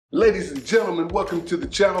Ladies and gentlemen, welcome to the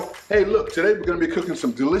channel. Hey, look, today we're gonna be cooking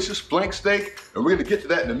some delicious flank steak, and we're gonna get to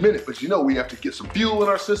that in a minute, but you know we have to get some fuel in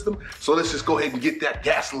our system, so let's just go ahead and get that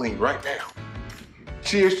gasoline right now.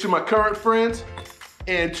 Cheers to my current friends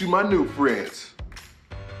and to my new friends.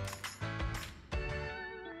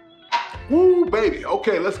 Woo, baby.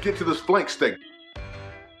 Okay, let's get to this flank steak.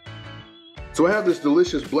 So I have this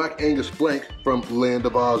delicious Black Angus flank from Land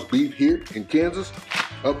of Oz beef here in Kansas,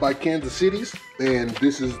 up by Kansas City's, and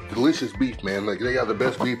this is delicious beef, man. Like, they got the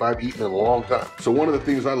best beef I've eaten in a long time. So one of the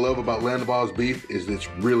things I love about Land of Oz beef is it's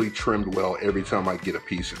really trimmed well every time I get a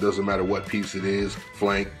piece. It doesn't matter what piece it is,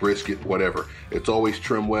 flank, brisket, whatever. It's always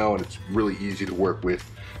trimmed well and it's really easy to work with.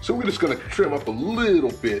 So we're just gonna trim up a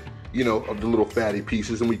little bit, you know, of the little fatty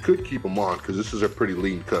pieces, and we could keep them on because this is a pretty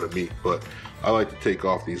lean cut of meat, but I like to take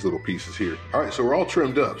off these little pieces here. All right, so we're all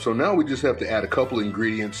trimmed up. So now we just have to add a couple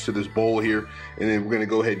ingredients to this bowl here, and then we're gonna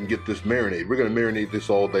go ahead and get this marinade. We're gonna marinate this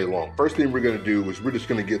all day long. First thing we're gonna do is we're just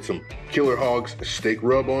gonna get some Killer Hogs steak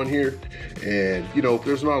rub on here. And you know,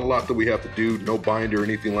 there's not a lot that we have to do, no binder or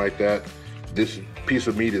anything like that. This piece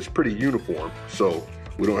of meat is pretty uniform, so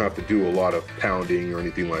we don't have to do a lot of pounding or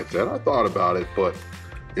anything like that. I thought about it, but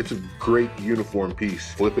it's a great uniform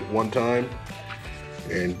piece. Flip it one time,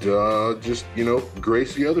 and just, you know,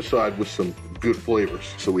 grace the other side with some good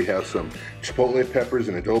flavors. So we have some Chipotle peppers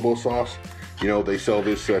and adobo sauce. You know, they sell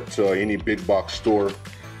this at any big box store,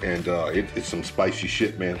 and it's some spicy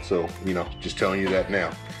shit, man. So, you know, just telling you that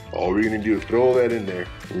now. All we're gonna do is throw that in there.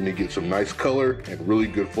 We're gonna get some nice color and really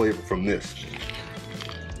good flavor from this.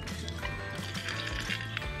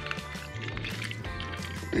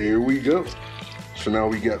 There we go. So now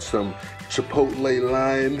we got some Chipotle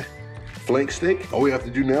lime flank steak. All we have to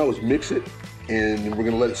do now is mix it, and we're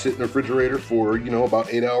gonna let it sit in the refrigerator for, you know,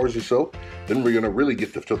 about 8 hours or so. Then we're gonna really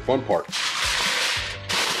get to the fun part.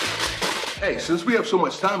 Hey, since we have so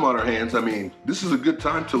much time on our hands, I mean, this is a good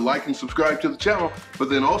time to like and subscribe to the channel, but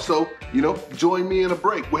then also, you know, join me in a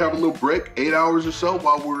break. We'll have a little break, 8 hours or so,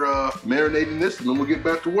 while we're marinating this, and then we'll get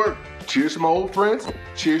back to work. Cheers to my old friends,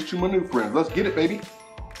 cheers to my new friends. Let's get it, baby.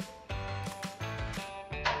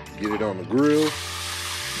 Get it on the grill.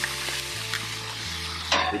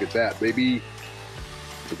 Look at that, baby.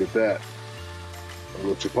 Look at that. A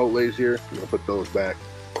little Chipotles here. I'm gonna put those back.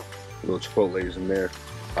 Little Chipotles in there.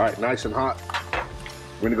 All right, nice and hot.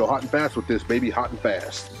 We're gonna go hot and fast with this, baby. Hot and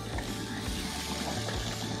fast.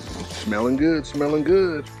 Smelling good, smelling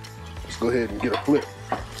good. Let's go ahead and get a flip.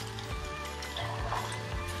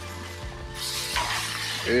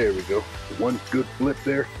 There we go. One good flip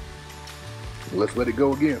there. Let's let it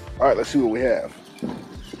go again. All right, let's see what we have.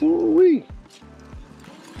 Ooh-wee.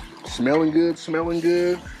 Smelling good, smelling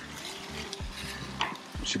good.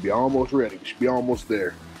 We should be almost ready. We should be almost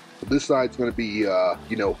there. But this side's gonna be,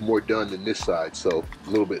 you know, more done than this side, so a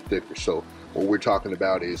little bit thicker. So what we're talking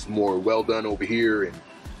about is more well done over here and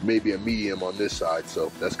maybe a medium on this side.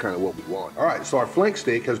 So that's kind of what we want. All right, so our flank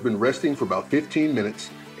steak has been resting for about 15 minutes.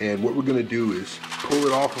 And what we're gonna do is pull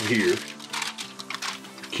it off of here.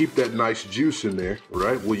 Keep that nice juice in there,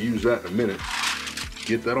 right? We'll use that in a minute.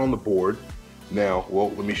 Get that on the board. Now, well,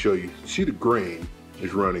 let me show you. See, the grain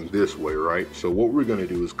is running this way, right? So what we're gonna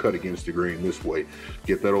do is cut against the grain this way.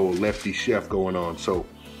 Get that old lefty chef going on. So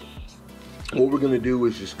what we're gonna do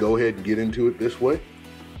is just go ahead and get into it this way.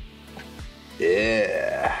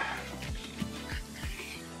 Yeah.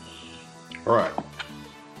 All right.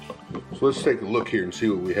 So let's take a look here and see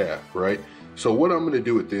what we have, right? So what I'm gonna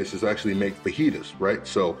do with this is actually make fajitas, right?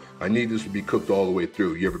 So I need this to be cooked all the way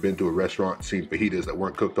through. You ever been to a restaurant and seen fajitas that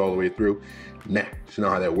weren't cooked all the way through? Nah, that's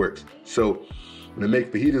not how that works. So I'm gonna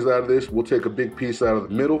make fajitas out of this. We'll take a big piece out of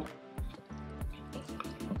the middle.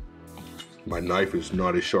 My knife is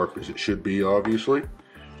not as sharp as it should be, obviously.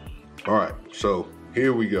 All right, so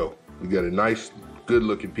here we go. We got a nice, good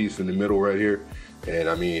looking piece in the middle right here. And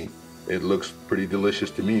I mean, it looks pretty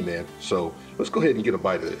delicious to me, man. So let's go ahead and get a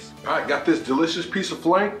bite of this. All right, got this delicious piece of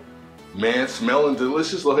flank. Man, smelling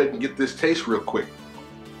delicious. Go ahead and get this taste real quick.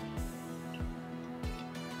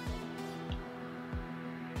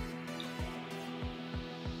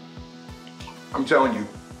 I'm telling you,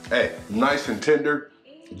 hey, nice and tender,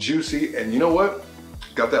 juicy, and you know what?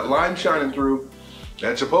 Got that lime shining through.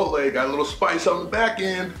 That Chipotle got a little spice on the back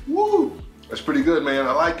end. Woo! That's pretty good, man.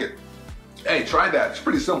 I like it. Hey, try that. It's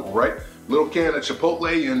pretty simple, right? Little can of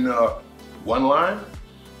Chipotle and one lime.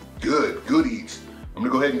 Good, good eats. I'm gonna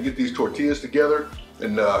go ahead and get these tortillas together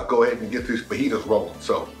and go ahead and get these fajitas rolling.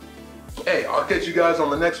 So, hey, I'll catch you guys on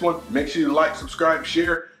the next one. Make sure you like, subscribe,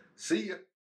 share. See ya.